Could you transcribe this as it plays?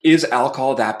Is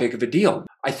alcohol that big of a deal?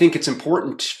 I think it's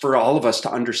important for all of us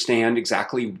to understand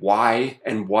exactly why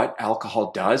and what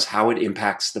alcohol does, how it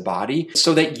impacts the body,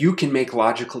 so that you can make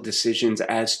logical decisions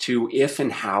as to if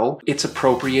and how it's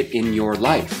appropriate in your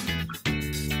life.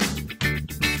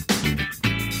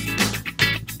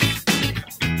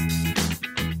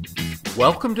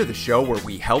 Welcome to the show where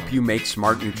we help you make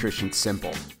smart nutrition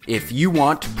simple. If you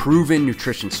want proven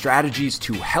nutrition strategies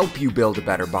to help you build a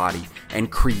better body and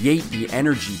create the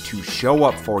energy to show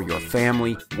up for your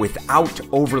family without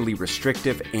overly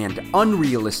restrictive and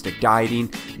unrealistic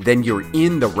dieting, then you're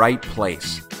in the right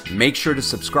place. Make sure to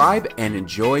subscribe and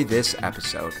enjoy this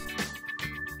episode.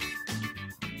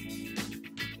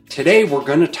 Today, we're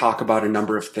going to talk about a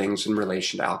number of things in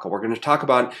relation to alcohol. We're going to talk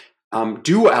about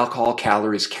do alcohol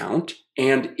calories count?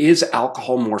 And is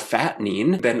alcohol more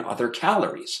fattening than other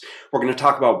calories? We're going to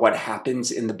talk about what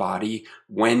happens in the body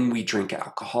when we drink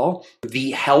alcohol,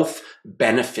 the health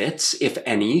benefits, if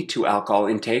any, to alcohol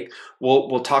intake.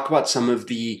 We'll talk about some of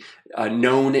the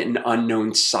known and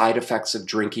unknown side effects of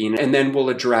drinking, and then we'll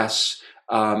address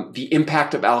the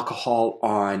impact of alcohol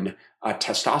on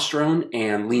testosterone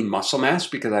and lean muscle mass,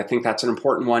 because I think that's an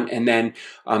important one. And then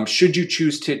should you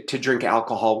choose to drink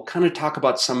alcohol, we'll kind of talk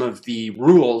about some of the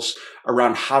rules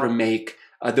around how to make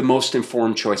the most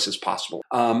informed choices possible.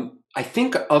 I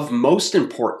think of most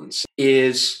importance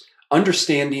is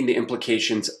understanding the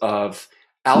implications of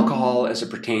alcohol as it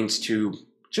pertains to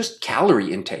just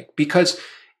calorie intake, because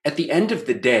at the end of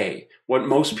the day, what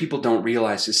most people don't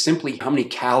realize is simply how many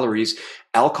calories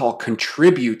alcohol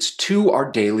contributes to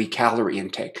our daily calorie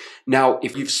intake. Now,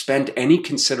 if you've spent any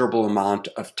considerable amount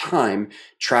of time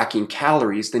tracking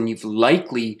calories, then you've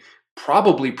likely,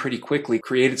 probably pretty quickly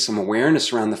created some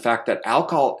awareness around the fact that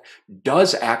alcohol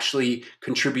does actually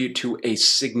contribute to a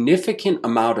significant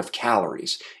amount of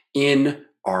calories in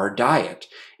our diet.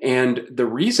 And the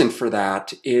reason for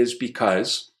that is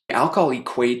because alcohol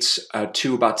equates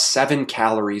to about 7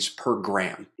 calories per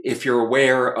gram. If you're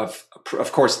aware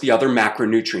of course, the other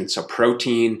macronutrients, so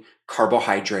protein,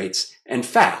 carbohydrates, and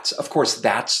fats, of course,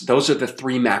 those are the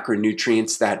 3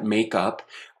 macronutrients that make up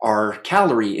our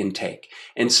calorie intake.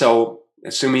 And so,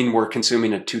 assuming we're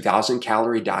consuming a 2,000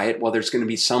 calorie diet, well, there's going to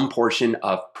be some portion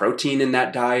of protein in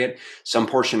that diet, some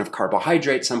portion of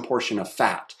carbohydrate, some portion of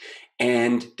fat.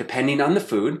 And depending on the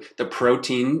food, the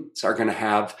proteins are going to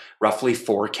have roughly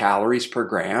 4 calories per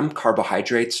gram,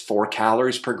 carbohydrates 4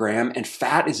 calories per gram, and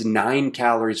fat is 9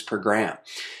 calories per gram.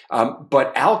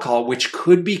 But alcohol, which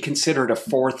could be considered a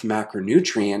 4th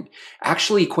macronutrient,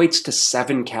 actually equates to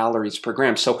 7 calories per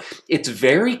gram. So it's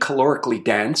very calorically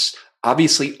dense,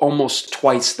 obviously almost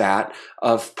twice that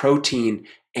of protein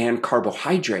and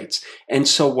carbohydrates. And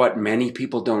so what many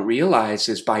people don't realize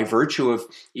is by virtue of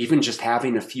even just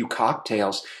having a few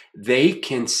cocktails, they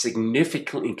can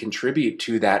significantly contribute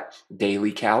to that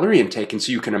daily calorie intake. And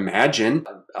so you can imagine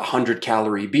a 100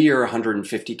 calorie beer,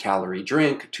 150 calorie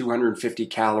drink, 250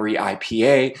 calorie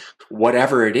IPA,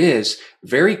 whatever it is,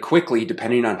 very quickly,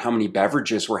 depending on how many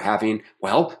beverages we're having,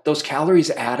 well, those calories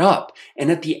add up.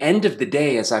 And at the end of the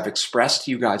day, as I've expressed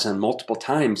to you guys on multiple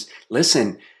times,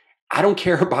 listen, I don't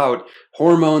care about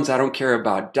hormones. I don't care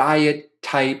about diet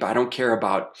type. I don't care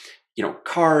about,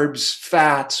 carbs,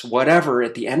 fats, whatever.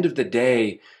 At the end of the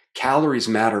day, calories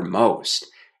matter most.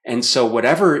 And so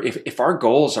if our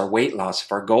goals are weight loss,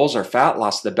 if our goals are fat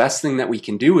loss, the best thing that we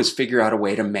can do is figure out a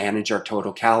way to manage our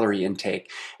total calorie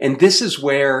intake. And this is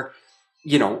where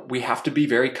we have to be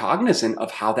very cognizant of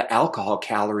how the alcohol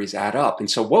calories add up. And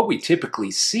so what we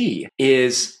typically see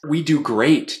is we do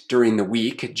great during the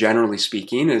week, generally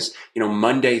speaking, is,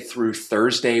 Monday through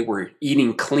Thursday, we're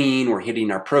eating clean, we're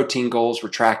hitting our protein goals, we're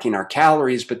tracking our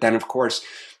calories. But then, of course,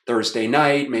 Thursday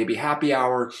night, maybe happy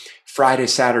hour, Friday,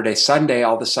 Saturday, Sunday,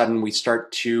 all of a sudden we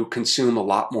start to consume a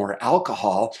lot more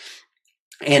alcohol.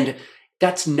 And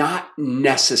that's not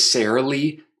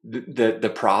necessarily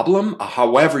the problem.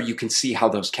 However, you can see how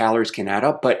those calories can add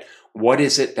up. But what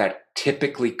is it that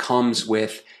typically comes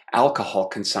with alcohol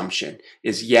consumption?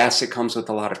 Is yes, it comes with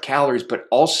a lot of calories, but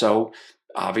also,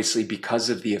 obviously, because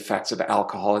of the effects of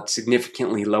alcohol, it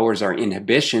significantly lowers our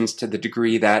inhibitions to the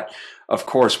degree that, of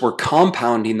course, we're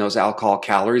compounding those alcohol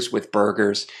calories with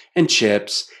burgers and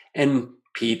chips and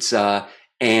pizza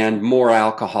and more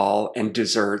alcohol and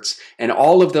desserts and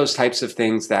all of those types of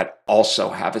things that also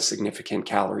have a significant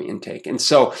calorie intake. And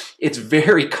so it's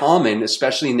very common,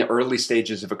 especially in the early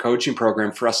stages of a coaching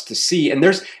program, for us to see, and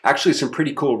there's actually some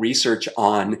pretty cool research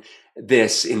on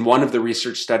this. In one of the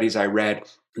research studies I read,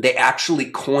 they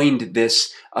actually coined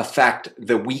this effect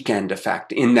the weekend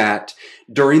effect, in that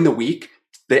during the week,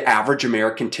 the average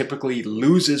American typically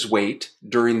loses weight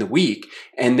during the week,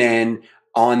 and then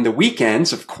on the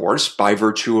weekends, of course, by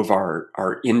virtue of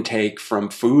our intake from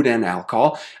food and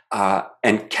alcohol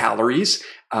and calories,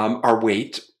 our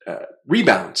weight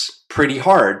rebounds pretty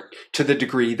hard, to the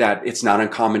degree that it's not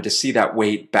uncommon to see that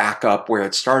weight back up where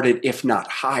it started, if not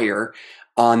higher,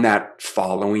 on that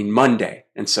following Monday.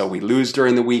 And so we lose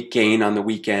during the week, gain on the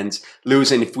weekends, lose.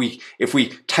 And if we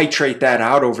titrate that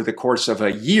out over the course of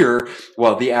a year,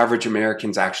 well, the average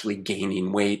American's actually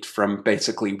gaining weight from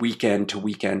basically weekend to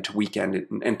weekend to weekend.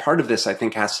 And part of this, I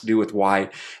think, has to do with why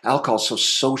alcohol is so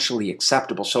socially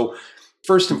acceptable. So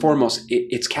first and foremost,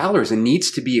 it's calories and needs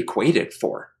to be equated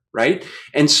for, right?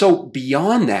 And so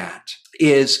beyond that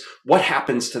is what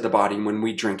happens to the body when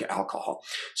we drink alcohol.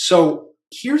 So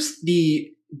here's the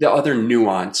other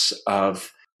nuance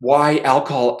of why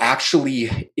alcohol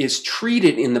actually is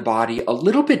treated in the body a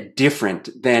little bit different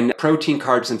than protein,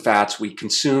 carbs, and fats. We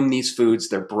consume these foods.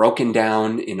 They're broken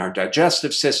down in our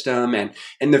digestive system, and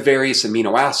the various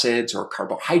amino acids or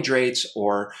carbohydrates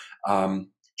or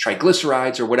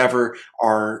triglycerides or whatever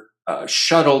are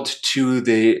shuttled to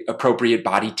the appropriate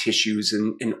body tissues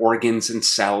and organs and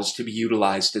cells to be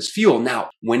utilized as fuel.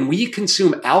 Now, when we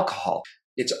consume alcohol,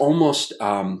 it's almost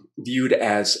viewed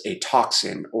as a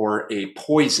toxin or a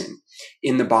poison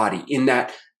in the body, in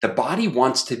that the body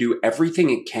wants to do everything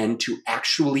it can to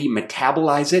actually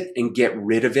metabolize it and get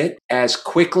rid of it as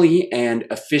quickly and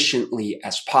efficiently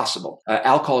as possible.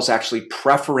 Alcohol is actually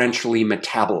preferentially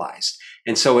metabolized.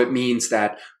 And so it means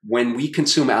that when we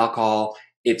consume alcohol,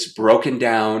 it's broken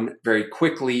down very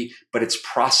quickly, but it's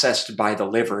processed by the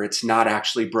liver. It's not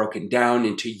actually broken down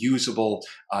into usable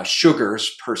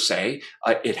sugars per se.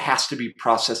 It has to be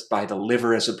processed by the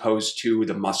liver as opposed to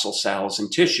the muscle cells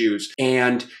and tissues.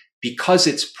 And because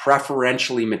it's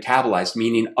preferentially metabolized,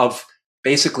 meaning of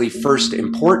basically first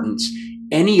importance,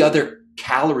 any other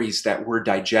calories that we're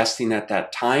digesting at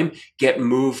that time get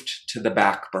moved to the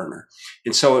back burner.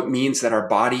 And so it means that our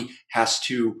body has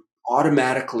to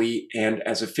automatically and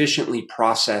as efficiently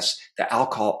process the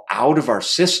alcohol out of our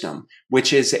system,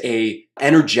 which is a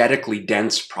energetically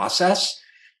dense process,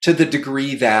 to the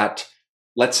degree that,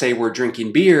 let's say we're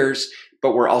drinking beers,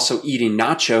 but we're also eating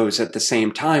nachos at the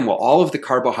same time. Well, all of the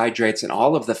carbohydrates and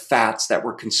all of the fats that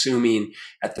we're consuming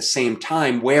at the same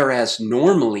time, whereas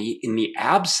normally in the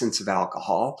absence of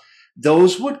alcohol,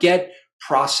 those would get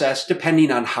processed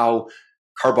depending on how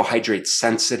carbohydrate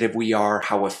sensitive we are,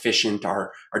 how efficient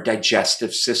our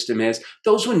digestive system is.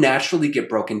 Those would naturally get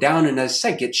broken down and, as I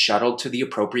said, get shuttled to the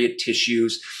appropriate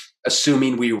tissues,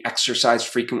 assuming we exercise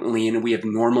frequently and we have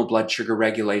normal blood sugar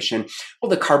regulation.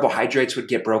 Well, the carbohydrates would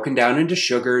get broken down into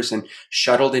sugars and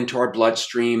shuttled into our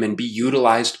bloodstream and be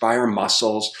utilized by our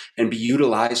muscles and be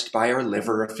utilized by our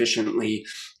liver efficiently.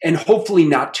 And hopefully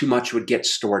not too much would get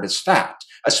stored as fat,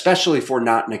 especially if we're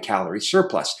not in a calorie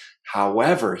surplus.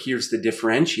 However, here's the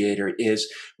differentiator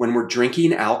is when we're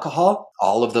drinking alcohol,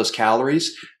 all of those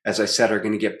calories, as I said, are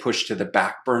going to get pushed to the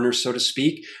back burner, so to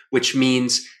speak, which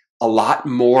means a lot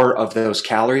more of those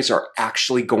calories are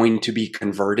actually going to be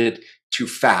converted to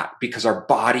fat because our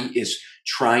body is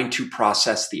trying to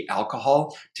process the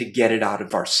alcohol to get it out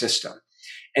of our system.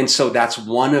 And so that's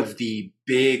one of the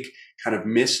big kind of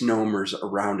misnomers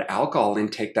around alcohol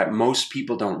intake that most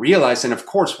people don't realize. And of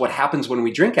course, what happens when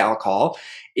we drink alcohol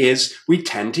is we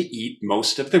tend to eat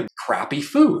most of the crappy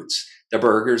foods, the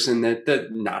burgers and the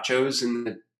nachos and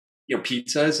the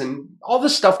pizzas and all the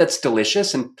stuff that's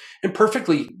delicious and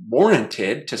perfectly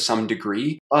warranted to some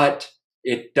degree, but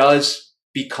it does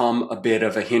become a bit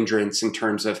of a hindrance in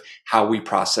terms of how we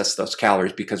process those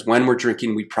calories, because when we're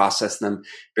drinking, we process them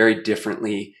very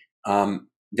differently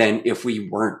than if we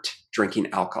weren't drinking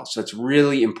alcohol. So it's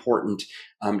really important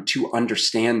to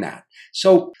understand that.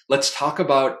 So let's talk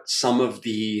about some of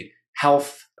the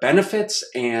health benefits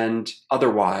and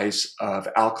otherwise of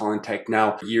alcohol intake.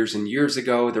 Now, years and years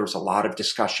ago, there was a lot of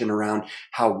discussion around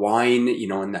how wine,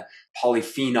 and the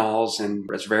polyphenols and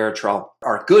resveratrol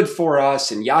are good for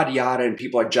us and yada, yada. And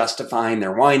people are justifying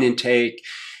their wine intake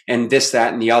and this,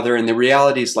 that, and the other. And the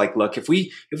reality is look, if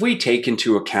we take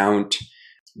into account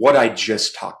what I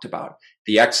just talked about,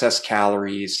 the excess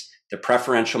calories, the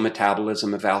preferential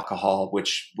metabolism of alcohol,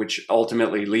 which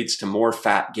ultimately leads to more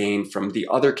fat gain from the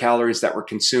other calories that we're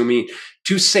consuming,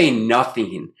 to say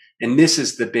nothing. And this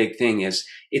is the big thing, is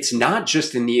it's not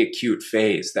just in the acute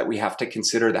phase that we have to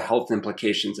consider the health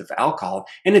implications of alcohol.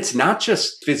 And it's not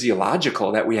just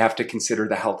physiological that we have to consider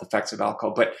the health effects of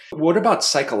alcohol, but what about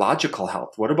psychological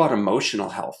health? What about emotional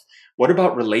health? What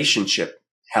about relationship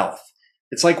health?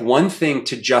 It's like one thing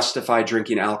to justify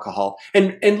drinking alcohol.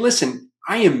 And listen,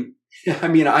 I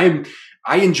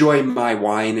enjoy my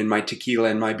wine and my tequila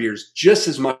and my beers just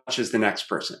as much as the next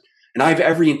person. And I have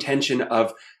every intention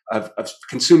of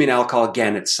consuming alcohol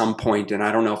again at some point. And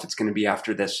I don't know if it's going to be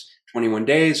after this 21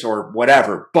 days or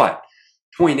whatever. But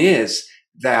point is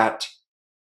that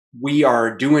we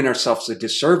are doing ourselves a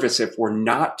disservice if we're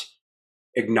not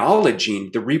acknowledging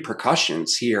the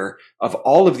repercussions here of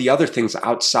all of the other things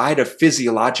outside of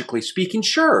physiologically speaking.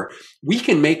 Sure, we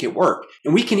can make it work,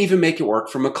 and we can even make it work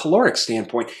from a caloric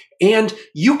standpoint. And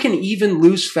you can even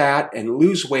lose fat and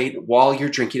lose weight while you're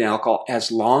drinking alcohol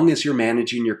as long as you're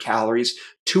managing your calories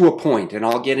to a point. And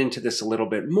I'll get into this a little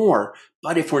bit more.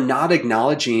 But if we're not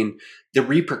acknowledging the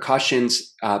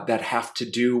repercussions that have to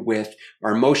do with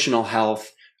our emotional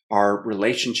health, our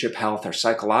relationship health, our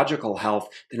psychological health,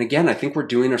 then again, I think we're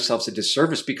doing ourselves a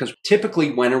disservice, because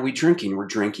typically when are we drinking? We're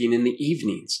drinking in the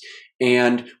evenings.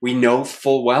 And we know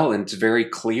full well, and it's very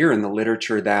clear in the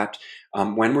literature, that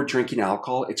when we're drinking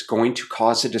alcohol, it's going to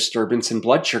cause a disturbance in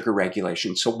blood sugar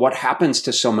regulation. So what happens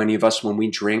to so many of us when we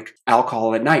drink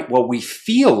alcohol at night? Well, we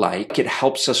feel like it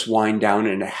helps us wind down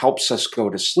and it helps us go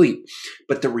to sleep.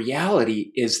 But the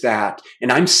reality is that, and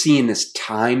I'm seeing this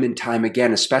time and time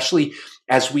again, especially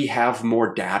as we have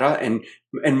more data and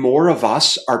more of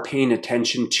us are paying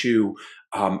attention to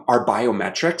our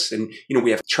biometrics. And,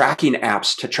 we have tracking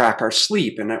apps to track our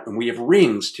sleep, and we have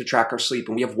rings to track our sleep,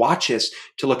 and we have watches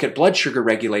to look at blood sugar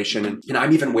regulation. And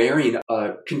I'm even wearing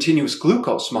a continuous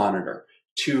glucose monitor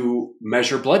to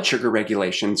measure blood sugar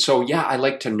regulation. So yeah, I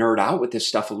like to nerd out with this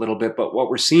stuff a little bit, but what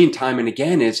we're seeing time and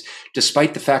again is,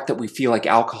 despite the fact that we feel like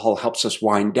alcohol helps us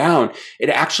wind down, it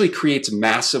actually creates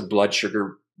massive blood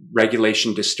sugar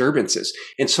regulation disturbances.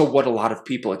 And so what a lot of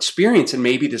people experience, and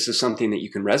maybe this is something that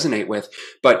you can resonate with,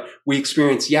 but we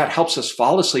experience, yeah, it helps us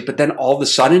fall asleep, but then all of a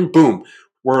sudden, boom,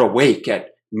 we're awake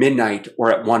at midnight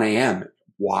or at 1 a.m.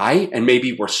 Why? And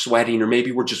maybe we're sweating, or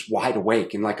maybe we're just wide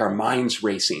awake and like our mind's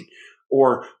racing,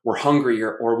 or we're hungry,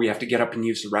 or we have to get up and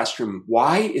use the restroom.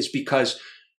 Why? Is because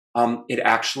it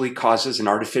actually causes an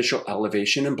artificial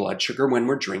elevation in blood sugar when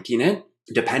we're drinking it,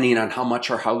 depending on how much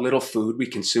or how little food we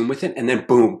consume with it. And then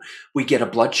boom, we get a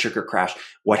blood sugar crash.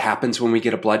 What happens when we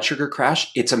get a blood sugar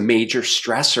crash? It's a major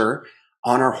stressor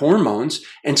on our hormones.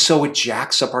 And so it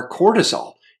jacks up our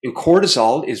cortisol. And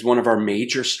cortisol is one of our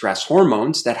major stress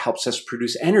hormones that helps us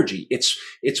produce energy.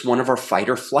 It's one of our fight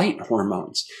or flight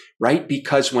hormones, right?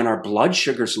 Because when our blood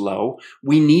sugar's low,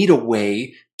 we need a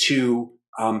way to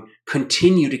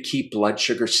continue to keep blood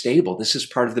sugar stable. This is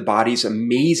part of the body's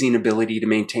amazing ability to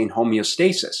maintain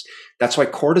homeostasis. That's why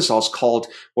cortisol is called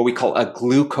what we call a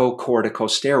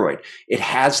glucocorticosteroid. It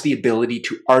has the ability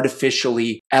to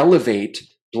artificially elevate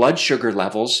blood sugar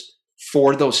levels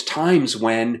for those times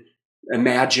when,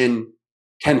 imagine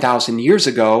 10,000 years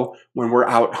ago, when we're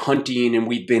out hunting and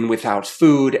we've been without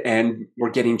food and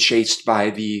we're getting chased by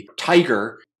the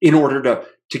tiger, in order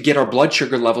to get our blood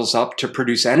sugar levels up to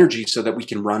produce energy so that we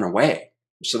can run away,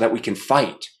 so that we can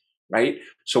fight, right?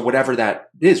 So whatever that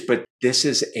is, but this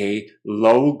is a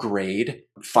low grade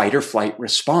fight or flight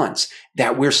response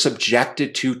that we're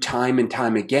subjected to time and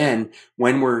time again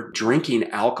when we're drinking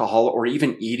alcohol or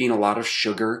even eating a lot of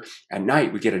sugar at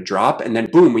night. We get a drop and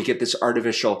then boom, we get this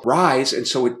artificial rise. And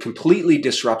so it completely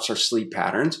disrupts our sleep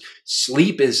patterns.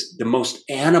 Sleep is the most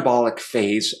anabolic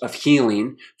phase of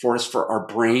healing for us, for our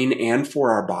brain and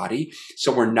for our body.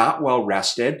 So we're not well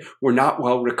rested. We're not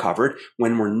well recovered.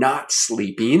 When we're not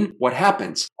sleeping, what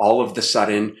happens? All of the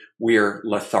sudden, we're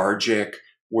lethargic,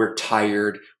 we're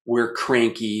tired, we're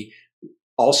cranky.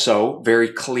 Also, very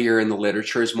clear in the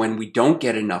literature is when we don't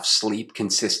get enough sleep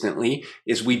consistently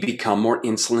is we become more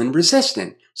insulin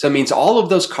resistant. So it means all of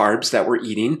those carbs that we're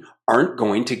eating aren't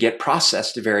going to get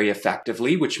processed very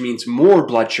effectively, which means more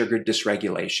blood sugar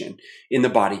dysregulation in the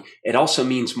body. It also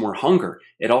means more hunger.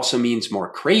 It also means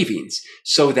more cravings,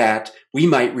 so that we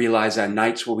might realize on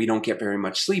nights where we don't get very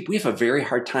much sleep, we have a very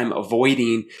hard time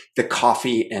avoiding the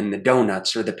coffee and the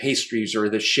donuts or the pastries or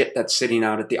the shit that's sitting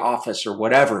out at the office or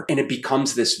whatever. And it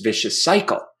becomes this vicious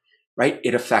cycle, right?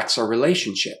 It affects our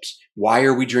relationships. Why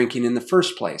are we drinking in the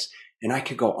first place? And I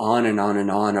could go on and on and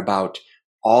on about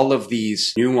all of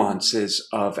these nuances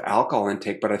of alcohol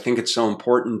intake, but I think it's so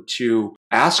important to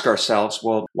ask ourselves,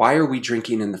 well, why are we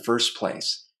drinking in the first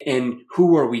place? And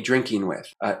who are we drinking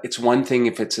with? It's one thing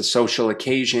if it's a social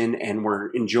occasion and we're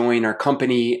enjoying our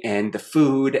company and the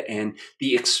food and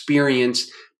the experience,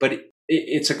 but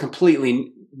it's a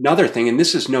completely another thing. And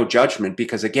this is no judgment,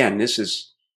 because again, this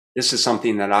is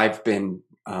something that I've been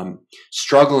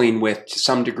struggling with to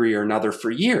some degree or another for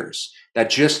years. That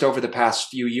just over the past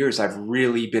few years, I've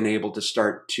really been able to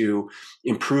start to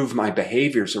improve my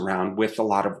behaviors around with a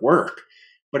lot of work.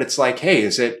 But it's like, hey,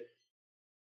 is it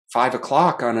 5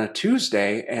 o'clock on a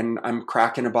Tuesday and I'm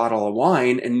cracking a bottle of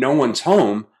wine and no one's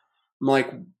home? I'm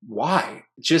like, why?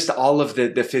 Just all of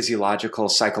the physiological,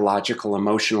 psychological,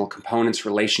 emotional components,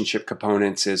 relationship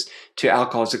components is to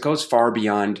alcohol is it goes far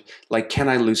beyond like, can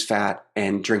I lose fat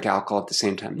and drink alcohol at the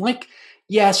same time? Like,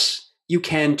 yes, you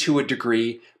can to a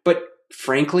degree, but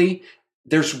frankly,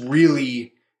 there's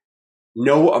really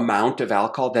no amount of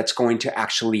alcohol that's going to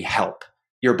actually help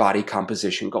your body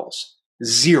composition goals.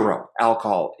 Zero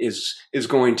alcohol is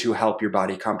going to help your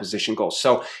body composition goals.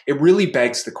 So it really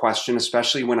begs the question,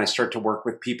 especially when I start to work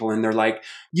with people and they're like,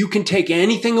 you can take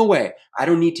anything away. I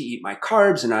don't need to eat my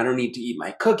carbs and I don't need to eat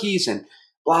my cookies and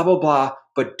blah, blah, blah,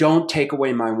 but don't take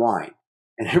away my wine.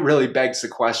 And it really begs the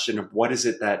question of what is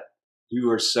it that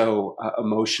you are so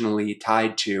emotionally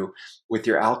tied to with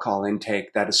your alcohol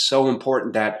intake that is so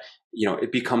important that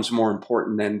it becomes more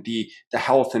important than the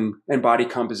health and body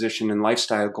composition and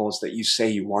lifestyle goals that you say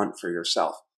you want for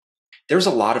yourself. There's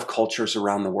a lot of cultures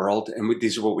around the world, and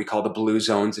these are what we call the blue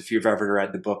zones. If you've ever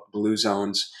read the book Blue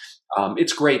Zones,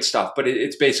 it's great stuff, but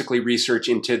it's basically research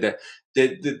into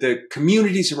the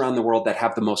communities around the world that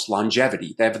have the most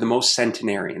longevity. They have the most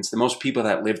centenarians, the most people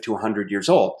that live to 100 years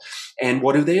old. And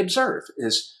what do they observe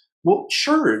is, well,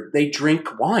 sure, they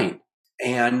drink wine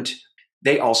and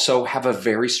they also have a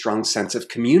very strong sense of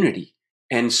community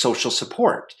and social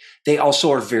support. They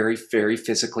also are very, very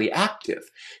physically active.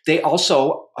 They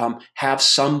also have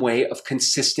some way of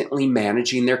consistently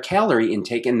managing their calorie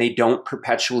intake, and they don't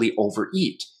perpetually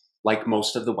overeat like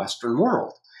most of the Western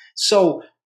world. So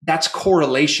that's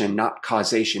correlation, not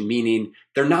causation, meaning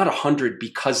they're not 100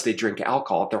 because they drink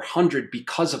alcohol. They're 100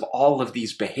 because of all of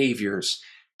these behaviors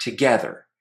together.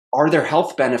 Are there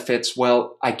health benefits?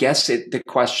 Well, I guess the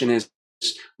question is,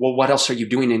 well, what else are you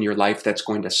doing in your life that's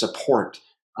going to support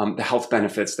the health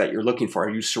benefits that you're looking for?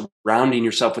 Are you surrounding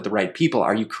yourself with the right people?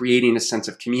 Are you creating a sense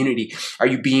of community? Are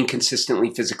you being consistently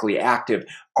physically active?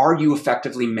 Are you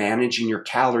effectively managing your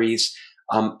calories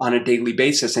on a daily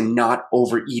basis and not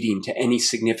overeating to any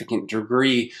significant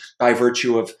degree by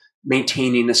virtue of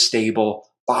maintaining a stable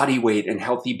body weight and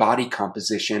healthy body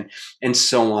composition, and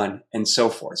so on and so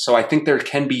forth? So I think there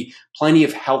can be plenty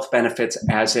of health benefits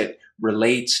as it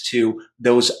relates to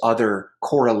those other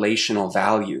correlational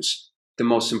values. The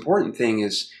most important thing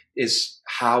is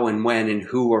how and when and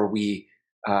who are we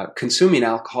consuming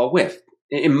alcohol with.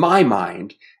 In my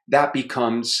mind, that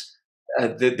becomes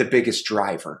the biggest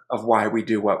driver of why we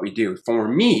do what we do. For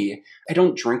me, I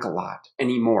don't drink a lot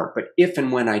anymore, but if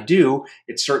and when I do,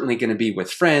 it's certainly going to be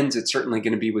with friends. It's certainly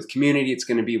going to be with community. It's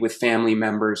going to be with family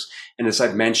members. And as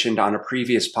I've mentioned on a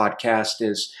previous podcast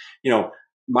is,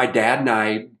 my dad and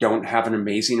I don't have an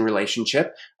amazing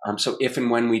relationship. So if and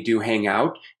when we do hang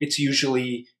out, it's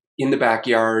usually in the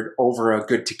backyard over a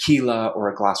good tequila or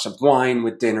a glass of wine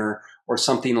with dinner or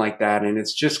something like that. And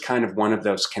it's just kind of one of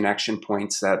those connection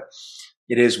points that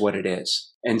it is what it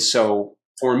is. And so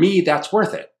for me, that's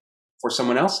worth it. For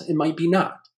someone else, it might be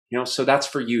not. So that's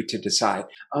for you to decide.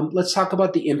 Let's talk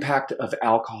about the impact of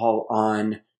alcohol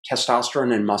on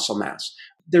testosterone and muscle mass.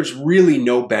 There's really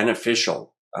no beneficial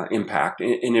impact.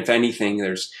 And if anything,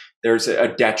 there's a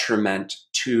detriment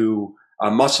to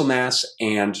muscle mass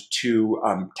and to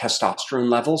testosterone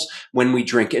levels when we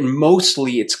drink. And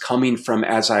mostly it's coming from,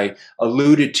 as I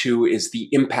alluded to, is the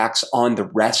impacts on the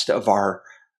rest of our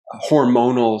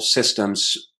hormonal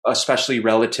systems, especially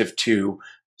relative to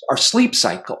our sleep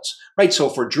cycles, right? So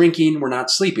if we're drinking, we're not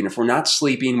sleeping. If we're not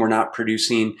sleeping, we're not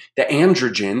producing the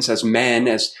androgens as men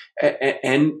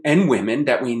and women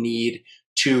that we need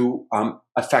to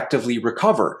effectively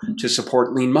recover, to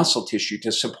support lean muscle tissue,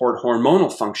 to support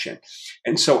hormonal function.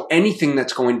 And so anything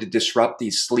that's going to disrupt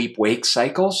these sleep-wake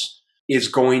cycles is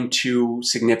going to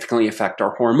significantly affect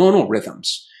our hormonal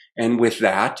rhythms. And with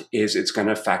that it's going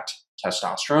to affect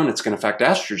testosterone, it's going to affect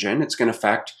estrogen, it's going to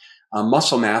affect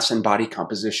muscle mass and body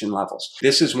composition levels.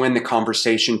 This is when the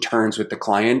conversation turns with the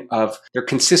client of they're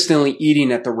consistently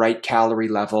eating at the right calorie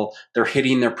level, they're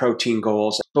hitting their protein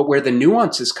goals. But where the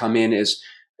nuances come in is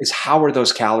how are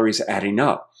those calories adding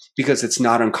up? Because it's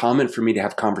not uncommon for me to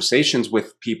have conversations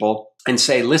with people and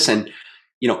say, listen,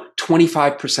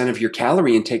 25% of your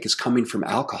calorie intake is coming from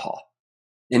alcohol.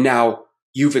 And now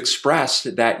you've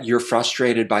expressed that you're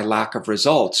frustrated by lack of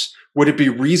results. Would it be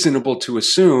reasonable to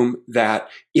assume that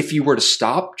if you were to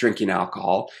stop drinking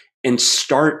alcohol and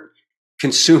start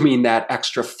consuming that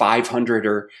extra 500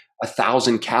 or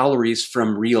 1,000 calories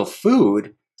from real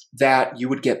food, that you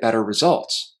would get better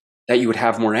results, that you would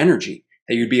have more energy,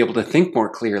 that you'd be able to think more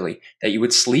clearly, that you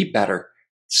would sleep better,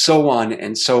 so on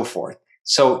and so forth?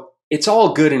 So it's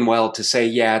all good and well to say,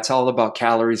 yeah, it's all about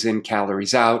calories in,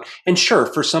 calories out. And sure,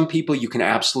 for some people, you can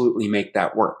absolutely make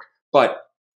that work. But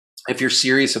if you're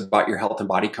serious about your health and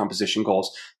body composition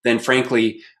goals, then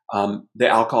frankly, the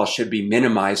alcohol should be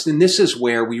minimized. And this is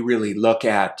where we really look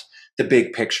at the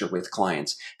big picture with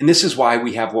clients. And this is why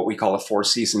we have what we call a 4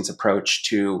 seasons approach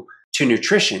to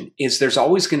nutrition. Is there's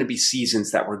always going to be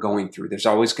seasons that we're going through. There's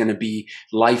always going to be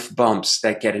life bumps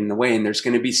that get in the way. And there's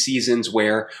going to be seasons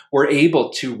where we're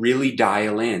able to really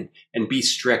dial in and be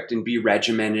strict and be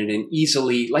regimented and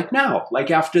easily, like now, like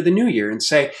after the new year, and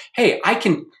say, hey, I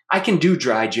can do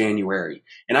dry January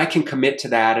and I can commit to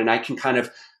that, and I can kind of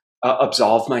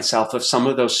absolve myself of some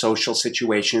of those social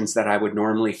situations that I would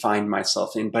normally find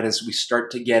myself in. But as we start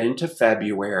to get into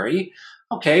February,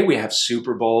 okay, we have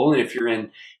Super Bowl. And if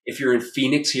you're in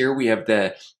Phoenix here, we have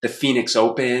the Phoenix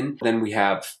Open. Then we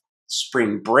have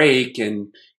spring break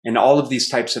and all of these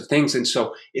types of things. And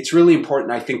so it's really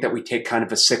important, I think, that we take kind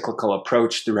of a cyclical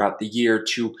approach throughout the year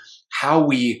to how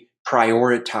we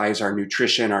prioritize our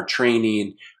nutrition, our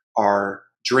training, our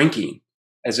drinking,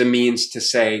 as a means to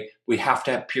say we have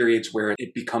to have periods where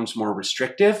it becomes more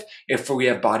restrictive if we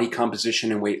have body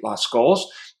composition and weight loss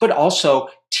goals, but also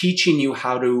teaching you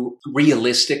how to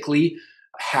realistically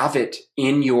have it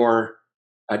in your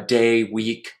day,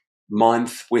 week,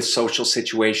 month with social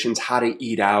situations, how to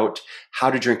eat out,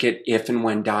 how to drink it if and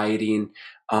when dieting,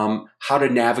 how to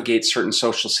navigate certain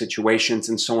social situations,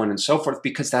 and so on and so forth,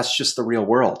 because that's just the real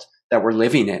world that we're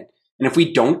living in. And if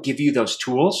we don't give you those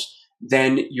tools,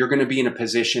 then you're going to be in a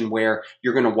position where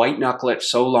you're going to white knuckle it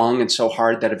so long and so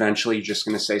hard that eventually you're just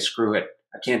going to say, screw it,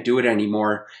 I can't do it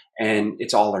anymore. And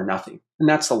it's all or nothing. And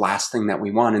that's the last thing that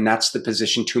we want. And that's the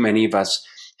position too many of us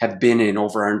have been in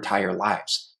over our entire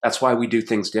lives. That's why we do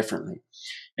things differently.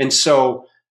 And so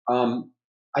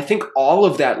I think all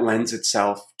of that lends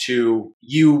itself to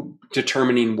you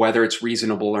determining whether it's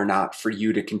reasonable or not for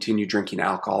you to continue drinking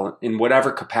alcohol in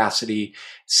whatever capacity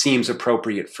seems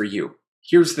appropriate for you.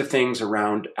 Here's the things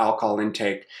around alcohol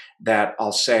intake that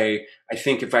I'll say, I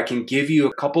think if I can give you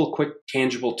a couple quick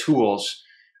tangible tools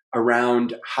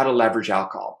around how to leverage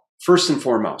alcohol. First and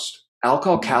foremost,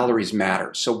 alcohol calories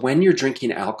matter. So when you're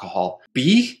drinking alcohol,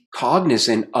 be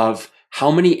cognizant of how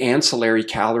many ancillary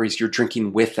calories you're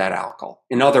drinking with that alcohol.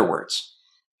 In other words,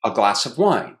 a glass of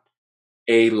wine,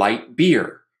 a light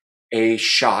beer, a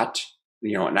shot,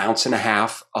 an ounce and a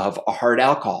half of a hard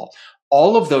alcohol.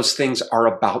 All of those things are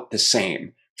about the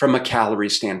same from a calorie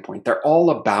standpoint. They're all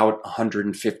about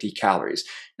 150 calories.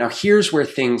 Now, here's where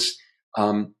things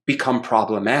become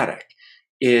problematic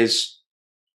is,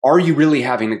 are you really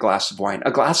having a glass of wine?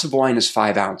 A glass of wine is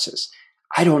 5 ounces.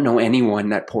 I don't know anyone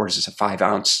that pours a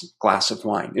 5-ounce glass of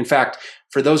wine. In fact,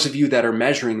 for those of you that are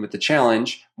measuring with the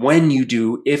challenge,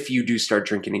 if you do start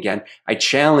drinking again, I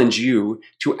challenge you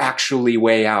to actually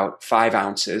weigh out 5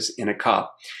 ounces in a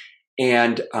cup.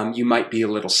 And you might be a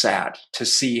little sad to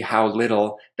see how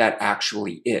little that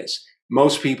actually is.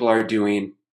 Most people are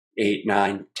doing 8,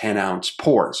 9, 10 ounce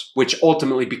pours, which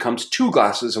ultimately becomes 2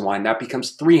 glasses of wine. That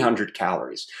becomes 300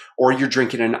 calories. Or you're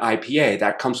drinking an IPA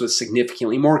that comes with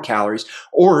significantly more calories.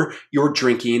 Or you're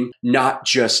drinking not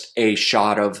just a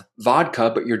shot of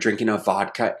vodka, but you're drinking a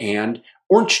vodka and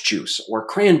orange juice or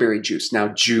cranberry juice. Now,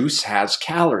 juice has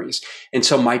calories. And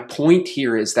so my point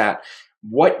here is that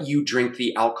what you drink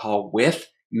the alcohol with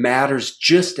matters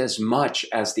just as much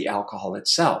as the alcohol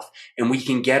itself. And we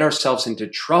can get ourselves into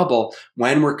trouble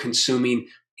when we're consuming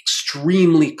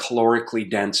extremely calorically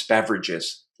dense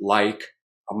beverages like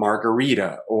a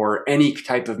margarita or any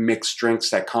type of mixed drinks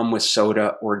that come with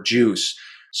soda or juice.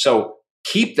 So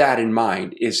keep that in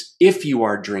mind, is if you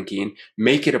are drinking,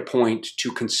 make it a point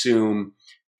to consume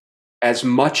as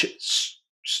much,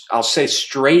 I'll say,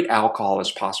 straight alcohol as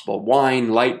possible, wine,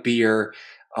 light beer,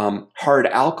 hard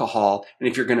alcohol. And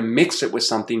if you're going to mix it with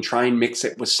something, try and mix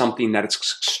it with something that is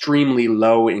extremely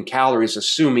low in calories,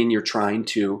 assuming you're trying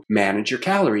to manage your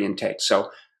calorie intake. So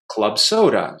club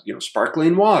soda,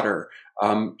 sparkling water,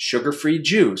 sugar-free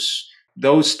juice,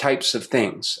 those types of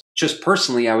things. Just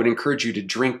personally, I would encourage you to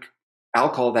drink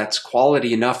alcohol that's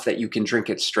quality enough that you can drink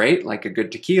it straight, like a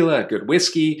good tequila, a good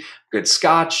whiskey, good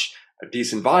scotch, a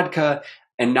decent vodka,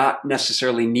 and not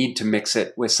necessarily need to mix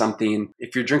it with something.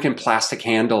 If you're drinking plastic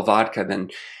handle vodka, then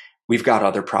we've got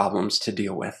other problems to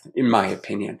deal with, in my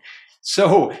opinion.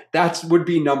 So that would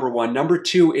be number one. Number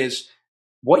two is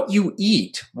what you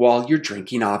eat while you're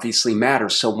drinking obviously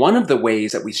matters. So one of the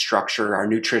ways that we structure our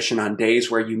nutrition on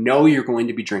days where you're going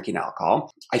to be drinking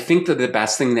alcohol, I think that the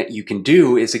best thing that you can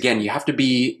do is, again, you have to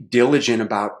be diligent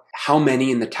about how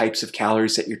many and the types of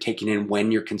calories that you're taking in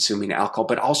when you're consuming alcohol,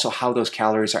 but also how those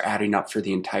calories are adding up for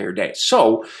the entire day.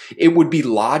 So it would be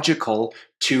logical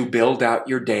to build out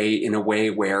your day in a way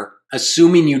where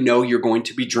assuming you know you're going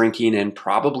to be drinking and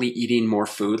probably eating more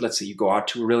food. Let's say you go out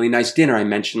to a really nice dinner. I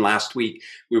mentioned last week,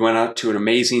 we went out to an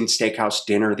amazing steakhouse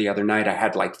dinner the other night. I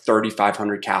had like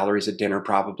 3,500 calories at dinner,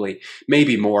 probably,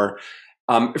 maybe more.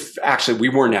 Actually, we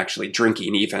weren't actually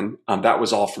drinking even. That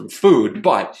was all from food.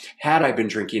 But had I been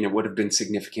drinking, it would have been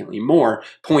significantly more.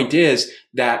 Point is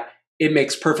that it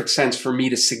makes perfect sense for me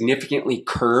to significantly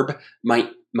curb my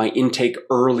intake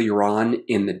earlier on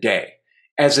in the day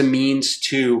as a means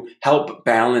to help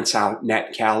balance out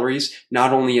net calories,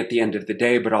 not only at the end of the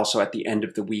day, but also at the end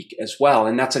of the week as well.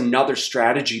 And that's another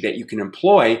strategy that you can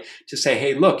employ to say,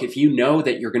 hey, look, if you know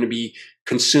that you're going to be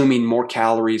consuming more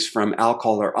calories from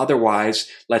alcohol or otherwise,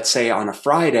 let's say on a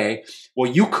Friday, well,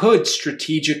 you could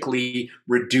strategically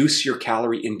reduce your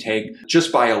calorie intake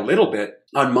just by a little bit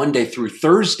on Monday through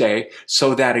Thursday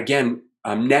so that, again,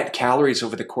 net calories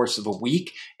over the course of a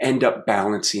week end up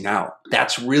balancing out.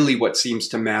 That's really what seems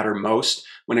to matter most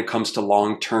when it comes to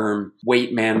long-term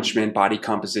weight management, body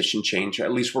composition change.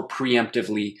 At least we're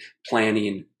preemptively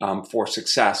planning for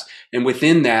success. And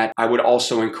within that, I would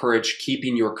also encourage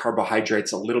keeping your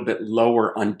carbohydrates a little bit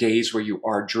lower on days where you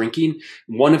are drinking.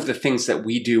 One of the things that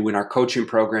we do in our coaching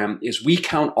program is we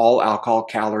count all alcohol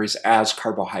calories as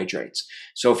carbohydrates.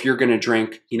 So if you're going to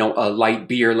drink, a light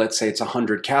beer, let's say it's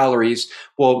 100 calories,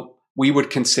 well, we would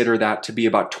consider that to be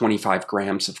about 25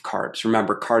 grams of carbs.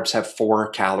 Remember, carbs have 4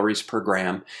 calories per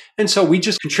gram. And so we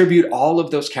just contribute all of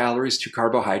those calories to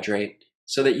carbohydrate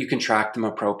so that you can track them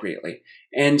appropriately.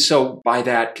 And so by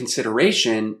that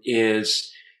consideration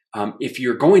is if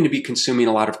you're going to be consuming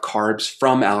a lot of carbs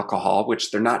from alcohol,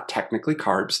 which they're not technically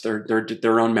carbs, they're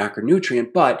their own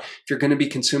macronutrient, but if you're going to be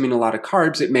consuming a lot of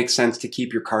carbs, it makes sense to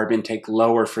keep your carb intake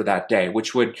lower for that day,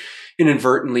 which would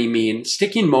inadvertently mean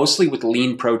sticking mostly with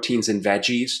lean proteins and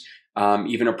veggies,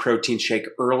 even a protein shake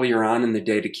earlier on in the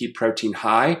day to keep protein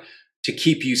high, to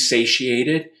keep you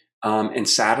satiated and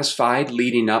satisfied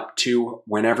leading up to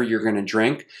whenever you're going to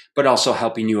drink, but also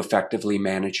helping you effectively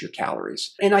manage your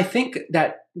calories. And I think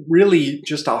that really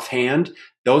just offhand,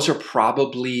 those are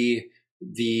probably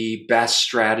the best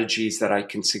strategies that I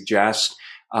can suggest.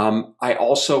 I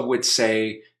also would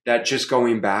say that just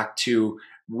going back to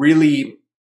really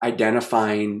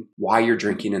identifying why you're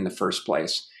drinking in the first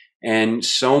place. And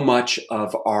so much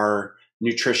of our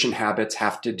nutrition habits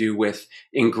have to do with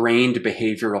ingrained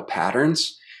behavioral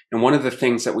patterns. And one of the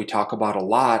things that we talk about a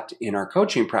lot in our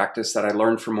coaching practice that I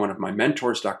learned from one of my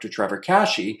mentors, Dr. Trevor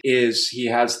Kashey, is he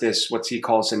has this, what he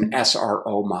calls an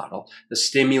SRO model, a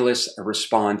stimulus, a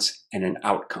response, and an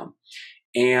outcome.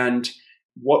 And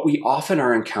what we often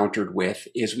are encountered with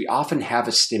is we often have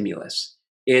a stimulus.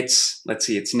 It's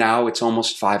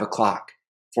almost 5 o'clock.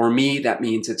 For me, that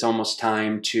means it's almost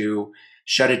time to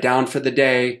shut it down for the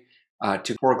day,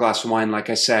 to pour a glass of wine. Like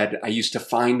I said, I used to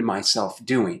find myself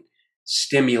doing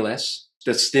stimulus.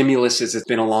 The stimulus is it's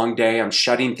been a long day. I'm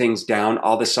shutting things down.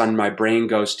 All of a sudden, my brain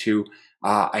goes to,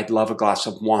 I'd love a glass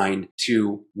of wine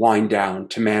to wind down,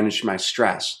 to manage my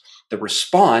stress. The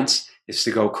response is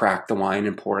to go crack the wine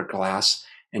and pour a glass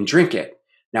and drink it.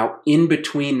 Now, in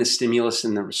between the stimulus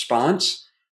and the response,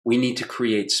 we need to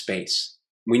create space.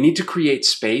 We need to create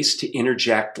space to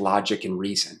interject logic and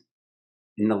reason.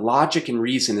 And the logic and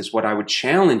reason is what I would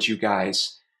challenge you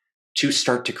guys to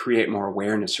start to create more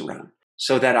awareness around,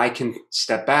 so that I can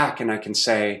step back and I can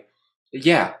say,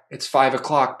 yeah, it's 5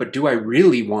 o'clock, but do I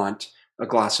really want a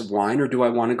glass of wine, or do I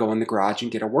want to go in the garage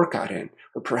and get a workout in?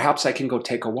 Or perhaps I can go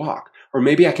take a walk, or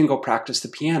maybe I can go practice the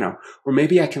piano, or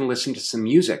maybe I can listen to some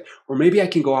music, or maybe I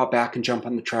can go out back and jump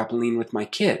on the trampoline with my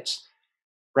kids,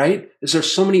 right? There's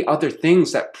so many other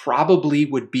things that probably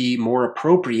would be more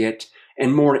appropriate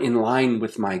and more in line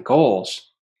with my goals.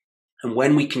 And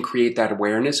when we can create that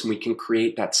awareness and we can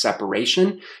create that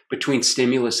separation between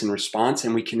stimulus and response,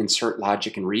 and we can insert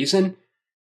logic and reason,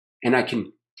 and I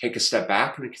can take a step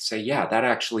back and I can say, yeah, that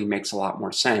actually makes a lot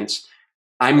more sense.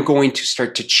 I'm going to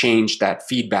start to change that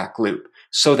feedback loop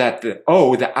so that the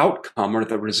outcome or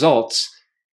the results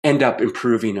end up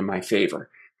improving in my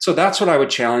favor. So that's what I would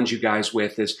challenge you guys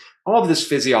with, is all of this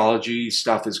physiology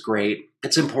stuff is great.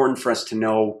 It's important for us to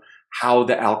know how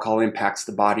the alcohol impacts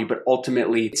the body, but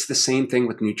ultimately it's the same thing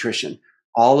with nutrition.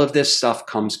 All of this stuff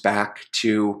comes back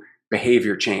to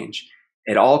behavior change.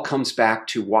 It all comes back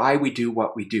to why we do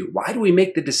what we do. Why do we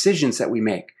make the decisions that we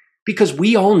make? Because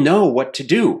we all know what to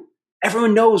do.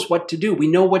 Everyone knows what to do. We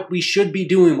know what we should be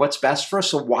doing, what's best for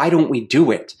us. So why don't we do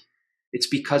it? It's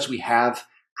because we have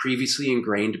previously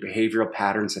ingrained behavioral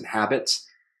patterns and habits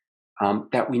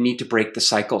that we need to break the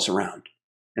cycles around.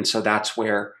 And so that's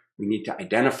where we need to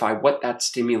identify what that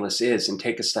stimulus is and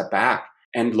take a step back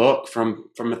and look from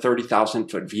a 30,000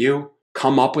 foot view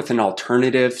come up with an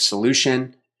alternative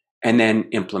solution, and then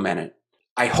implement it.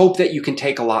 I hope that you can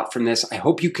take a lot from this. I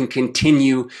hope you can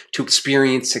continue to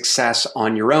experience success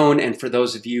on your own. And for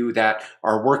those of you that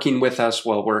are working with us,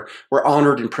 well, we're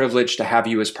honored and privileged to have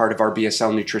you as part of our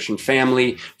BSL Nutrition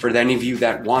family. For any of you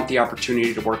that want the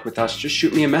opportunity to work with us, just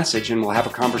shoot me a message and we'll have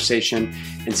a conversation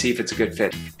and see if it's a good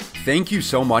fit. Thank you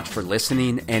so much for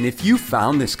listening. And if you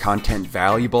found this content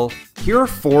valuable, here are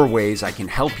 4 ways I can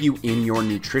help you in your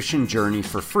nutrition journey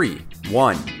for free.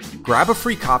 1, grab a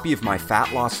free copy of my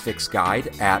Fat Loss Fix Guide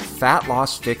at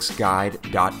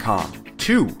fatlossfixguide.com.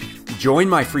 2, join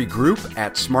my free group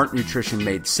at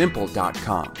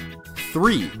smartnutritionmadesimple.com.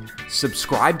 3,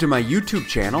 subscribe to my YouTube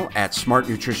channel at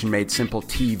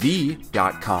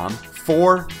smartnutritionmadesimpletv.com.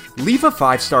 4, leave a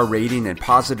 5-star rating and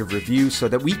positive review so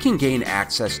that we can gain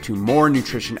access to more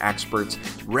nutrition experts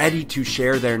ready to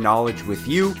share their knowledge with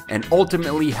you and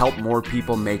ultimately help more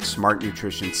people make smart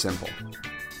nutrition simple.